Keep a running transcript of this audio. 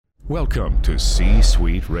Welcome to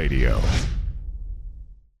C-Suite Radio.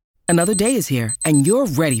 Another day is here, and you're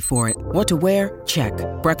ready for it. What to wear? Check.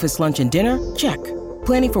 Breakfast, lunch, and dinner? Check.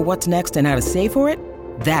 Planning for what's next and how to save for it?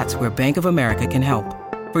 That's where Bank of America can help.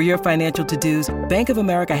 For your financial to-dos, Bank of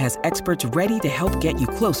America has experts ready to help get you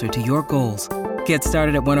closer to your goals. Get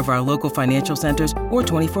started at one of our local financial centers or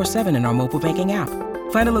 24/7 in our mobile banking app.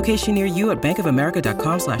 Find a location near you at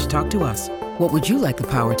bankofamerica.com/talktous. What would you like the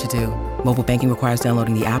power to do? Mobile banking requires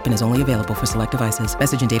downloading the app and is only available for select devices.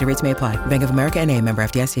 Message and data rates may apply. Bank of America N.A., member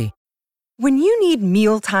FDIC. When you need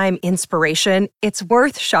mealtime inspiration, it's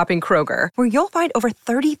worth shopping Kroger, where you'll find over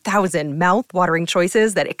 30,000 mouth-watering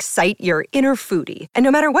choices that excite your inner foodie. And no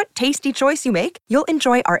matter what tasty choice you make, you'll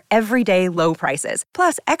enjoy our everyday low prices,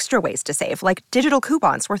 plus extra ways to save, like digital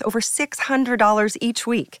coupons worth over $600 each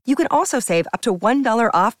week. You can also save up to $1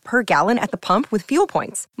 off per gallon at the pump with fuel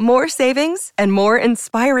points. More savings and more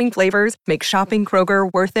inspiring flavors make shopping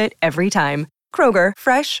Kroger worth it every time. Kroger,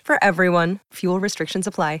 fresh for everyone. Fuel restrictions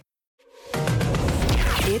apply.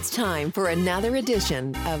 It's time for another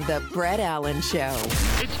edition of The Brett Allen Show.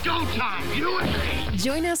 It's go time, you and me.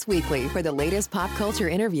 Join us weekly for the latest pop culture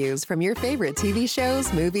interviews from your favorite TV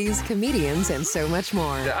shows, movies, comedians, and so much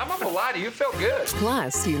more. I'm not gonna lie to you, it felt good.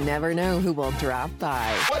 Plus, you never know who will drop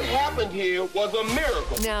by. What happened here was a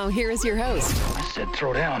miracle. Now, here is your host, I said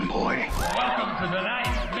throw down, boy. Welcome to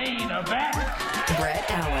tonight's main event. Brett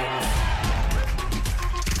Allen.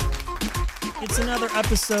 It's another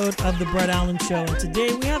episode of The Brett Allen Show, and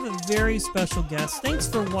today we have a very special guest. Thanks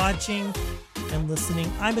for watching and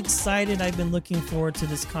listening. I'm excited. I've been looking forward to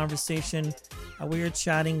this conversation. We are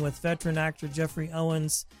chatting with veteran actor Geoffrey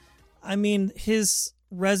Owens. I mean, his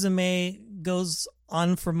resume goes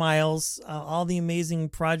on for miles. All the amazing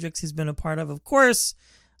projects he's been a part of course,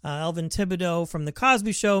 Elvin Thibodeau from The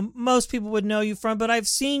Cosby Show. Most people would know you from, but I've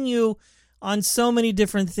seen you on so many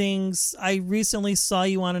different things. I recently saw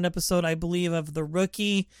you on an episode, I believe, of The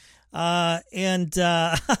Rookie, and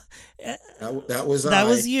that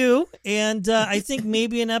was you. And I think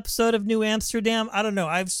maybe an episode of New Amsterdam. I don't know.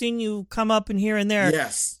 I've seen you come up in here and there.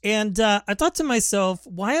 Yes. And I thought to myself,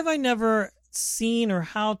 why have I never seen or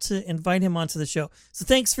how to invite him onto the show? So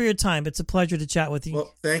thanks for your time. It's a pleasure to chat with you.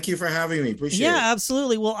 Well, thank you for having me. Appreciate it. Yeah,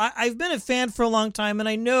 absolutely. Well, I've been a fan for a long time, and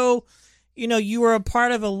I know, you were a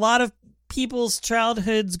part of a lot of people's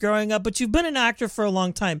childhoods growing up, but you've been an actor for a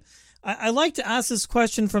long time. I like to ask this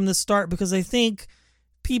question from the start because I think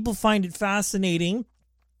people find it fascinating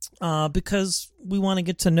because we want to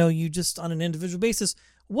get to know you just on an individual basis.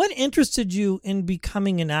 What interested you in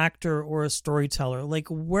becoming an actor or a storyteller? Like,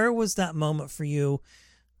 where was that moment for you?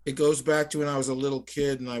 It goes back to when I was a little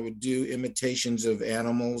kid and I would do imitations of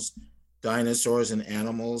animals, dinosaurs and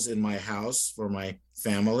animals in my house for my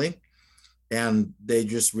family. And they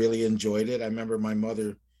just really enjoyed it. I remember my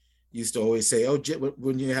mother used to always say,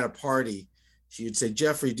 when you had a party, she would say,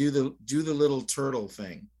 Geoffrey, do the little turtle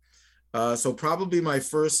thing. So probably my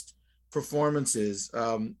first performances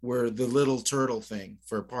were the little turtle thing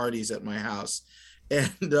for parties at my house.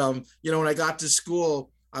 And, when I got to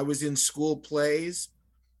school, I was in school plays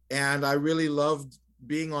and I really loved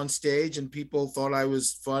being on stage and people thought I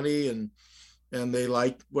was funny and they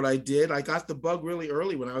liked what I did. I got the bug really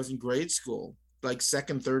early when I was in grade school, like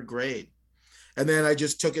second, third grade. And then I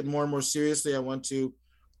just took it more and more seriously. I went to,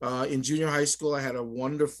 in junior high school, I had a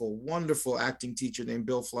wonderful, wonderful acting teacher named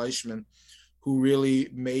Bill Fleischman, who really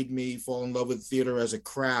made me fall in love with theater as a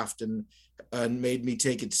craft and made me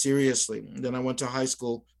take it seriously. And then I went to the High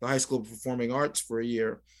School of Performing Arts for a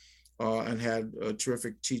year and had a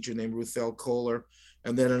terrific teacher named Ruthelle Kohler.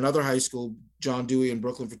 And then another high school, John Dewey in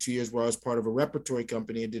Brooklyn for 2 years, where I was part of a repertory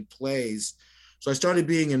company and did plays. So I started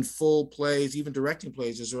being in full plays, even directing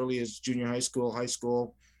plays as early as junior high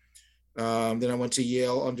school. Then I went to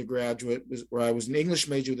Yale undergraduate, where I was an English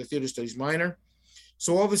major with a theater studies minor.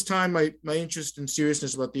 So all this time, my interest and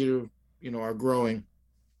seriousness about theater, are growing.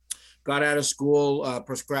 Got out of school,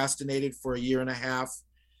 procrastinated for a year and a half,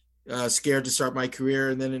 scared to start my career.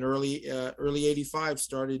 And then in early 85,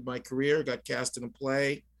 started my career, got cast in a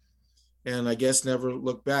play, and I guess never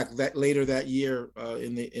looked back. Later that year,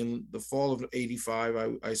 in the fall of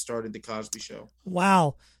 85, I started The Cosby Show.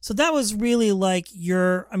 Wow. So that was really like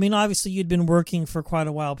obviously you'd been working for quite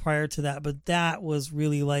a while prior to that, but that was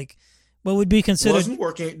really like what would be considered. It wasn't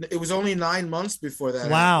working. It was only 9 months before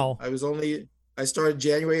that. Wow. Happened. I started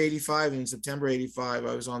January 85, and in September 85,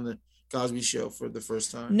 I was on The Cosby Show for the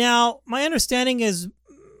first time. Now, my understanding is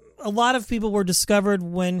a lot of people were discovered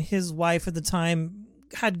when his wife at the time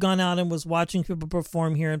had gone out and was watching people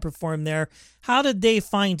perform here and perform there. How did they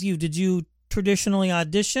find you? Did you traditionally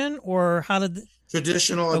audition, or how did...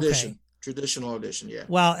 Traditional audition. Traditional audition, yeah.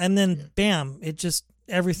 Wow, and then bam, it just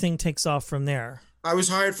everything takes off from there. I was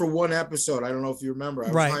hired for one episode. I don't know if you remember.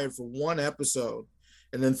 I was hired for one episode,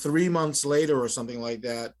 and then 3 months later or something like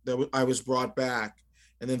that, I was brought back,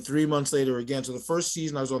 and then 3 months later again. So the first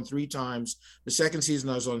season I was on 3 times. The second season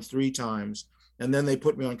I was on 3 times, and then they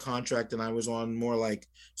put me on contract, and I was on more like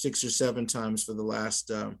 6 or 7 times for the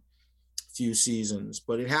last few seasons.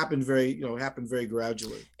 But it happened very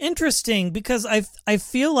gradually. Interesting, because I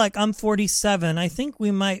feel like I'm 47. I think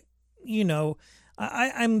we might,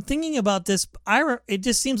 I'm thinking about this. It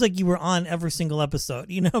just seems like you were on every single episode,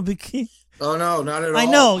 because oh no, not at all. I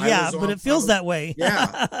know, but it feels that way.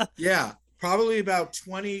 yeah, probably about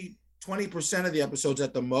 20% of the episodes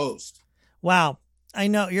at the most. Wow. I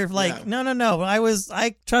know you're like, no.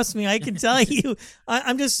 I trust me. I can tell you.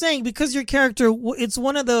 I'm just saying, because your character, it's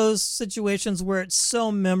one of those situations where it's so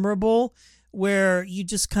memorable, where you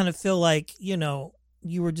just kind of feel like,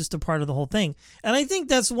 you were just a part of the whole thing. And I think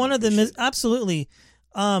that's one of the, absolutely.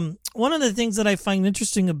 One of the things that I find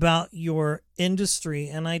interesting about your industry,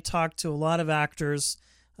 and I talk to a lot of actors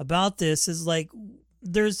about this, is like,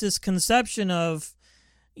 there's this conception of,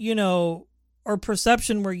 or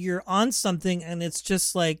perception where you're on something and it's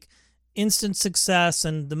just like instant success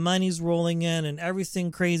and the money's rolling in and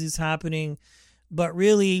everything crazy's happening. But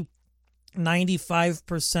really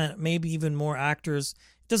 95%, maybe even more actors,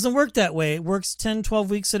 it doesn't work that way. It works 10,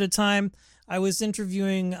 12 weeks at a time. I was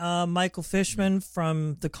interviewing Michael Fishman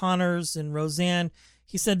from The Connors and Roseanne.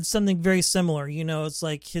 He said something very similar. It's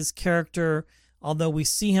like his character, although we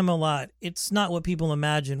see him a lot, it's not what people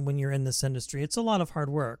imagine when you're in this industry. It's a lot of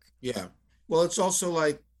hard work. Yeah. Well, it's also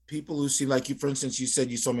like people who see, like you, for instance, you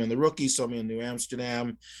said you saw me on The Rookie, saw me in New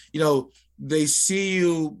Amsterdam. They see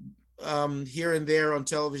you here and there on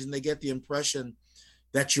television. They get the impression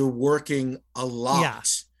that you're working a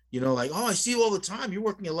lot. Yeah. Like, oh, I see you all the time. You're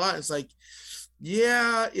working a lot. It's like,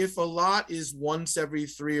 yeah, if a lot is once every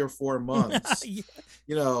 3 or 4 months, Yeah.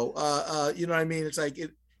 You know what I mean? It's like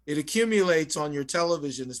it accumulates on your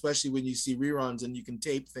television, especially when you see reruns and you can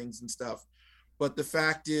tape things and stuff. But the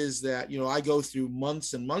fact is that, I go through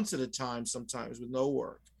months and months at a time, sometimes with no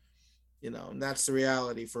work, and that's the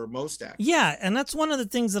reality for most actors. Yeah. And that's one of the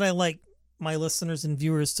things that I like my listeners and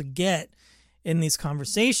viewers to get in these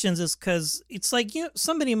conversations, is because it's like,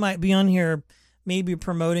 somebody might be on here maybe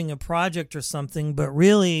promoting a project or something, but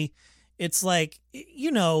really it's like,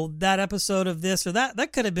 that episode of this or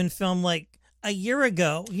that could have been filmed like a year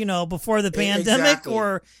ago, before the pandemic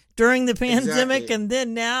or during the pandemic. Exactly. And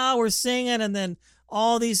then now we're seeing it, and then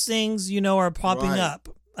all these things, are popping up.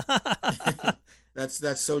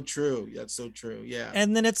 That's so true. That's so true. Yeah.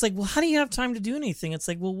 And then it's like, well, how do you have time to do anything? It's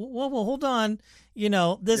like, well, hold on.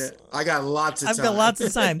 This. Yeah, I got lots of time. I've got lots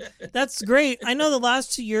of time. That's great. I know the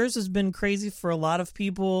last 2 years has been crazy for a lot of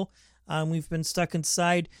people. We've been stuck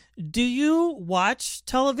inside. Do you watch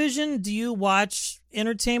television? Do you watch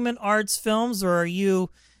entertainment, arts, films, or are you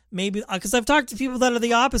maybe, because I've talked to people that are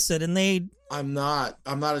the opposite, and I'm not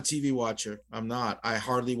a TV watcher. I'm not. I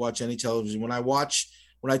hardly watch any television. When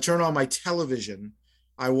I turn on my television,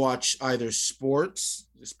 I watch either sports,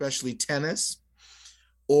 especially tennis,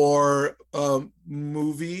 or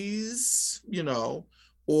movies,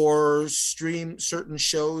 or stream certain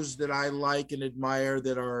shows that I like and admire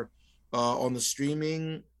that are on the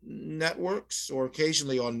streaming networks, or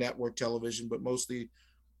occasionally on network television, but mostly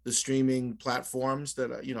the streaming platforms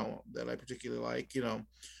that I particularly like,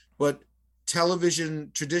 But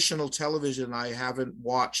television, traditional television, I haven't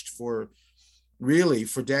watched for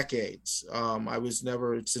decades. I was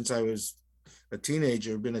never, since I was a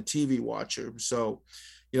teenager, been a TV watcher. So,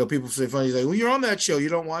 people say funny, like, well, you're on that show, you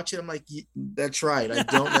don't watch it. I'm like, that's right. I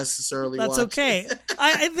don't necessarily that's watch okay. it.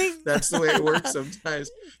 I think that's the way it works sometimes.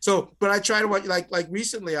 So, but I try to watch, like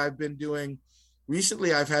recently I've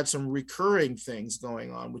had some recurring things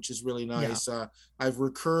going on, which is really nice. Yeah. I've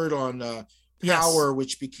recurred on Power,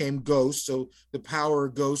 which became Ghost. So the Power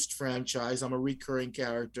Ghost franchise, I'm a recurring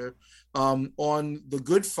character. On The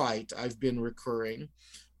Good Fight, I've been recurring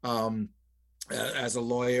as a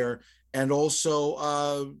lawyer. And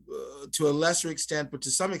also, to a lesser extent, but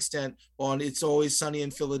to some extent, on It's Always Sunny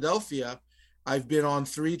in Philadelphia, I've been on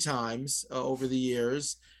 3 times over the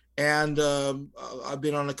years. And I've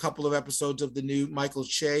been on a couple of episodes of the new Michael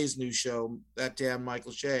Shea's new show, That Damn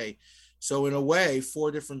Michael Shea. So in a way,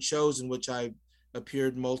 4 different shows in which I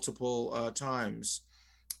appeared multiple times.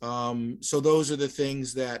 So those are the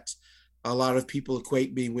things that a lot of people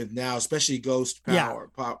equate me with now, especially Ghost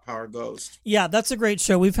Power, Power Ghost. Yeah, that's a great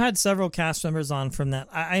show. We've had several cast members on from that.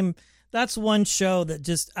 That's one show that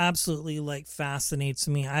just absolutely like fascinates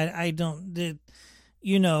me.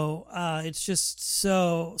 It's just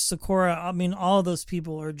so Sakura. I mean, all of those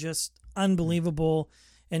people are just unbelievable,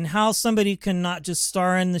 and how somebody can not just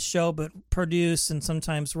star in the show but produce and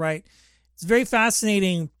sometimes write. It's very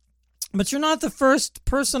fascinating. But you're not the first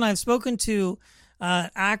person I've spoken to,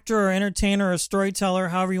 actor or entertainer or storyteller,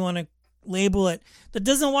 however you want to label it, that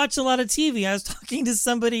doesn't watch a lot of TV. I was talking to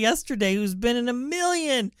somebody yesterday who's been in a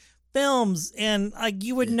million films, and like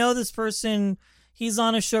you would know this person. He's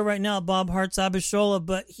on a show right now, Bob Hart's Abishola,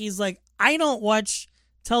 but he's like, I don't watch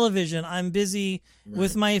television. I'm busy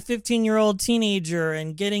with my 15-year-old teenager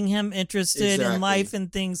and getting him interested in life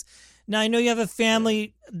and things. Now, I know you have a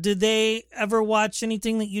family. Did they ever watch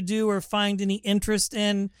anything that you do or find any interest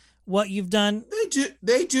in what you've done?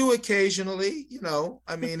 They do occasionally,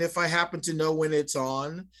 I mean, if I happen to know when it's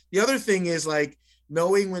on. The other thing is like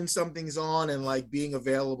knowing when something's on and like being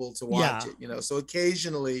available to watch it, so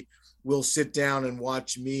occasionally we'll sit down and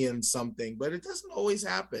watch me in something, but it doesn't always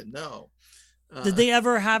happen. No. Did they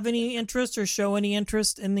ever have any interest or show any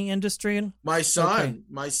interest in the industry? My son,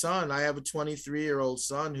 I have a 23-year-old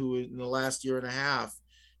son who in the last year and a half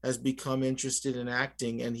has become interested in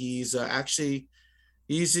acting, and he's actually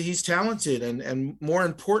he's talented, and more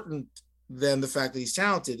important than the fact that he's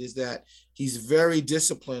talented is that he's very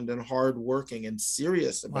disciplined and hardworking and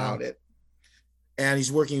serious about it. And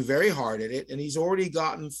he's working very hard at it, and he's already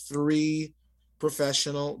gotten 3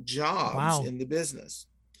 professional jobs in the business.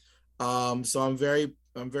 So I'm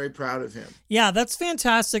very proud of him. Yeah, that's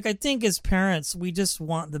fantastic. I think as parents, we just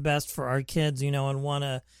want the best for our kids, and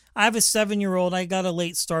I have a 7-year-old. I got a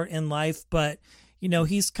late start in life, but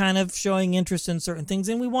he's kind of showing interest in certain things,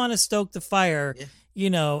 and we want to stoke the fire,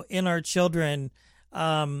 in our children.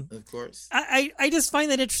 Of course. I just find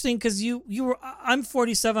that interesting because I'm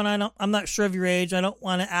 47. I'm not sure of your age. I don't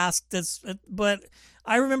want to ask this, but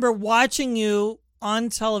I remember watching you on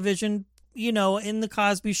television, in the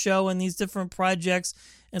Cosby Show and these different projects,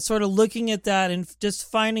 and sort of looking at that and just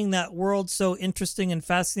finding that world so interesting and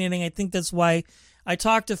fascinating. I think that's why I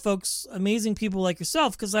talk to folks, amazing people like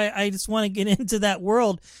yourself, because I just want to get into that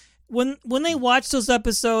world. When they watch those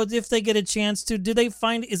episodes, if they get a chance to, do they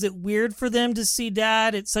find, is it weird for them to see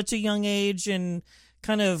Dad at such a young age and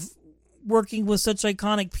kind of working with such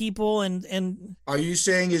iconic people? And are you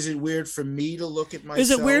saying, is it weird for me to look at myself?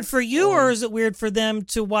 Is it weird for you, or is it weird for them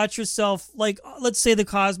to watch yourself? Like, let's say the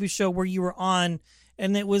Cosby Show, where you were on,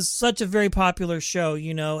 and it was such a very popular show,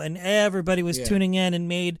 and everybody was tuning in and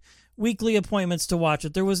made weekly appointments to watch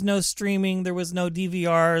it. There was no streaming. There was no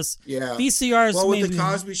DVRs. Yeah. VCRs. Well, with the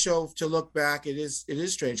Cosby Show, to look back, it is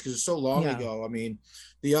strange because it's so long ago. I mean,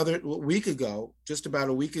 just about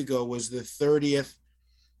a week ago, was the 30th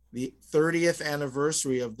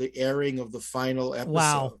anniversary of the airing of the final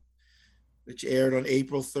episode, which aired on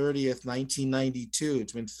April 30th, 1992.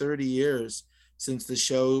 It's been 30 years since the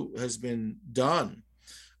show has been done.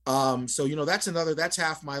 So that's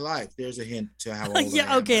half my life. There's a hint to how old I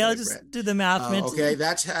am. Okay, I'll just do the math. Okay,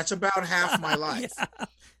 that's about half my life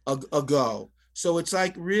ago. So it's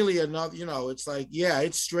like really another, it's like,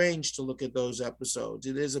 it's strange to look at those episodes.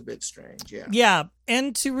 It is a bit strange, Yeah,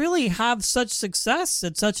 and to really have such success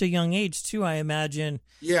at such a young age too, I imagine.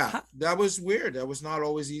 Yeah, that was weird. That was not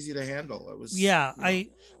always easy to handle. It was. Yeah, I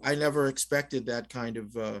never expected that kind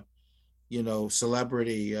of.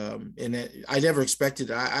 Celebrity. And I never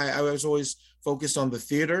expected. I was always focused on the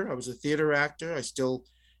theater. I was a theater actor. I still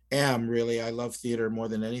am, really. I love theater more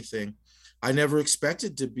than anything. I never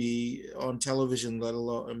expected to be on television, let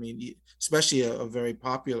alone, especially a very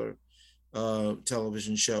popular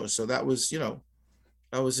television show. So that was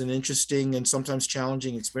an interesting and sometimes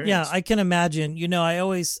challenging experience. Yeah, I can imagine. I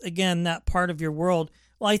always, again, that part of your world.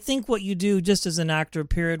 Well, I think what you do just as an actor,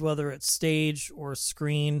 period, whether it's stage or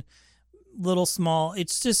screen, little small,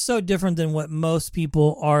 it's just so different than what most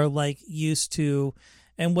people are like used to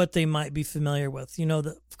and what they might be familiar with,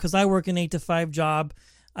 because I work an 8 to 5 job.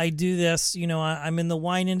 I do this, I'm in the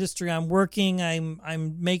wine industry. I'm working,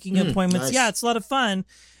 I'm making appointments. Nice. Yeah, it's a lot of fun.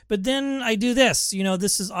 But then I do this,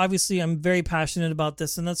 this is obviously, I'm very passionate about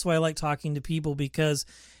this. And that's why I like talking to people, because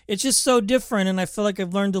it's just so different. And I feel like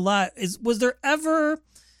I've learned a lot. Was there ever,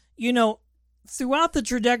 throughout the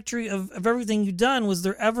trajectory of everything you've done, was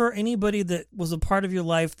there ever anybody that was a part of your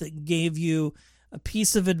life that gave you a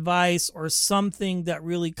piece of advice or something that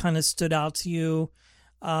really kind of stood out to you,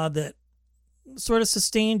 that sort of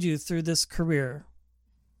sustained you through this career?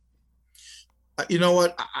 You know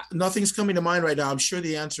what? Nothing's coming to mind right now. I'm sure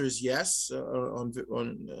the answer is yes on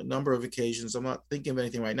a number of occasions. I'm not thinking of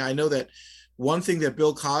anything right now. I know that one thing that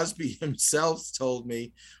Bill Cosby himself told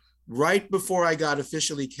me right before I got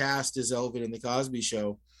officially cast as Elvin in the Cosby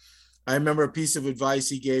Show, I remember a piece of advice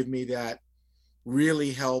he gave me that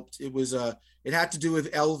really helped. It had to do with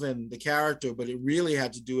Elvin, the character, but it really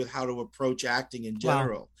had to do with how to approach acting in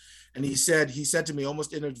general. Wow. And he said to me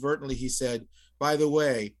almost inadvertently, he said, by the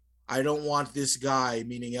way, I don't want this guy,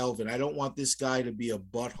 meaning Elvin, I don't want this guy to be a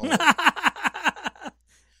butthole.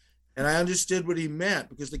 And I understood what he meant,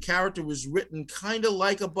 because the character was written kind of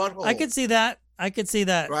like a butthole. I could see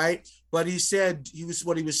that. Right? But he said,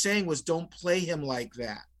 what he was saying was, don't play him like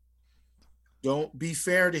that. Don't be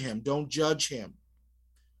fair to him. Don't judge him.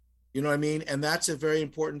 You know what I mean? And that's a very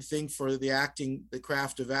important thing for the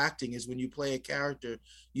craft of acting, is when you play a character,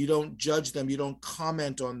 you don't judge them. You don't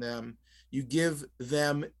comment on them. You give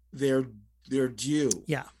them their due.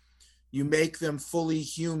 Yeah. You make them fully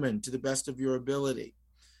human to the best of your ability,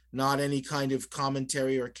 not any kind of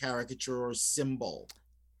commentary or caricature or symbol.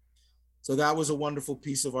 So that was a wonderful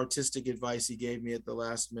piece of artistic advice he gave me at the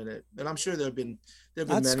last minute. And I'm sure there have been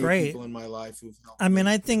many people in my life who've helped me.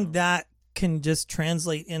 I think that can just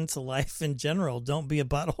translate into life in general. Don't be a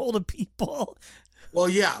butthole to people. Well,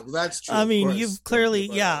 yeah, that's true. I mean, you've clearly,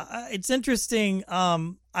 it's interesting.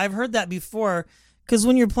 I've heard that before, because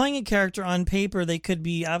when you're playing a character on paper, they could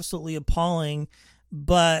be absolutely appalling.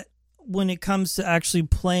 But when it comes to actually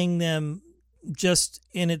playing them just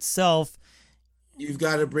in itself, you've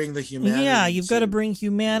got to bring the humanity. Yeah, you've got to bring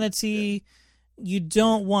humanity. Yeah. You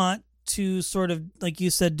don't want to sort of, like you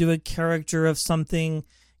said, do a character of something.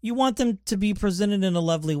 You want them to be presented in a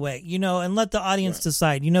lovely way, and let the audience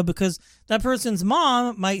decide, because that person's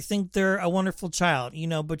mom might think they're a wonderful child,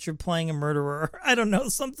 but you're playing a murderer. I don't know,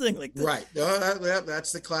 something like that. Right.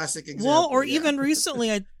 That's the classic example. Well, or even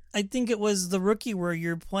recently, I think it was The Rookie, where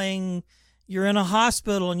you're in a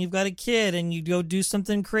hospital and you've got a kid and you go do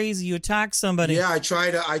something crazy. You attack somebody. Yeah, I try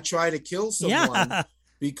to kill someone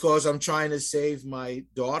because I'm trying to save my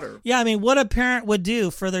daughter. Yeah, I mean, what a parent would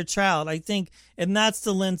do for their child, I think, and that's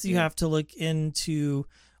the lens you have to look into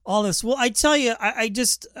all this. Well, I tell you, I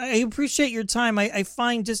appreciate your time. I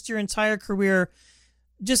find just your entire career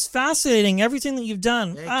just fascinating. Everything that you've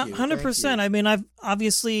done, 100%. I mean, I've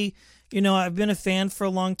obviously, I've been a fan for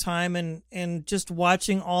a long time, and just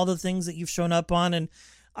watching all the things that you've shown up on, and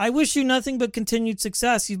I wish you nothing but continued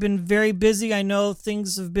success. You've been very busy. I know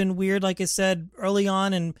things have been weird, like I said, early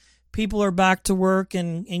on, and people are back to work,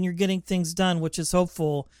 and you're getting things done, which is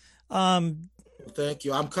hopeful. Thank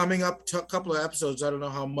you. I'm coming up to a couple of episodes. I don't know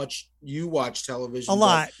how much you watch television. A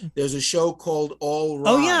lot. There's a show called All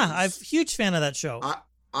Rise. Oh, yeah. I'm a huge fan of that show.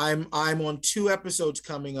 I'm on 2 episodes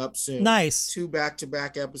coming up soon. Nice. 2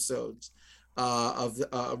 back-to-back episodes of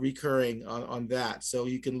recurring on that. So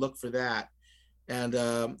you can look for that. And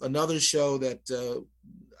another show that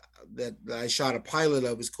I shot a pilot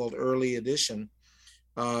of is called Early Edition,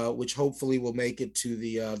 which hopefully will make it to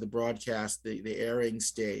the broadcast, the airing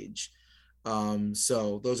stage.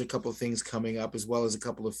 So those are a couple of things coming up, as well as a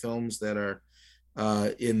couple of films that are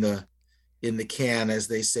in the can, as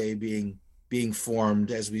they say, being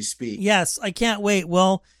formed as we speak. Yes, I can't wait.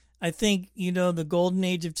 Well, I think, the golden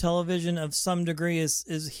age of television of some degree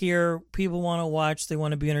is here. People want to watch. They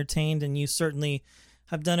want to be entertained, and you certainly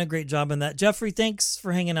have done a great job in that. Geoffrey, thanks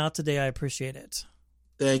for hanging out today. I appreciate it.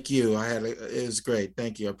 Thank you. It was great.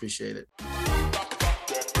 Thank you. I appreciate it.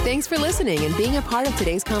 Thanks for listening and being a part of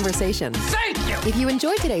today's conversation. Thank you. If you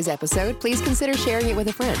enjoyed today's episode, please consider sharing it with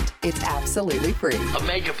a friend. It's absolutely free. Of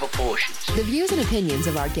major proportions. The views and opinions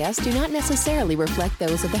of our guests do not necessarily reflect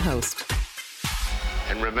those of the host.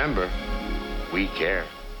 And remember, we care.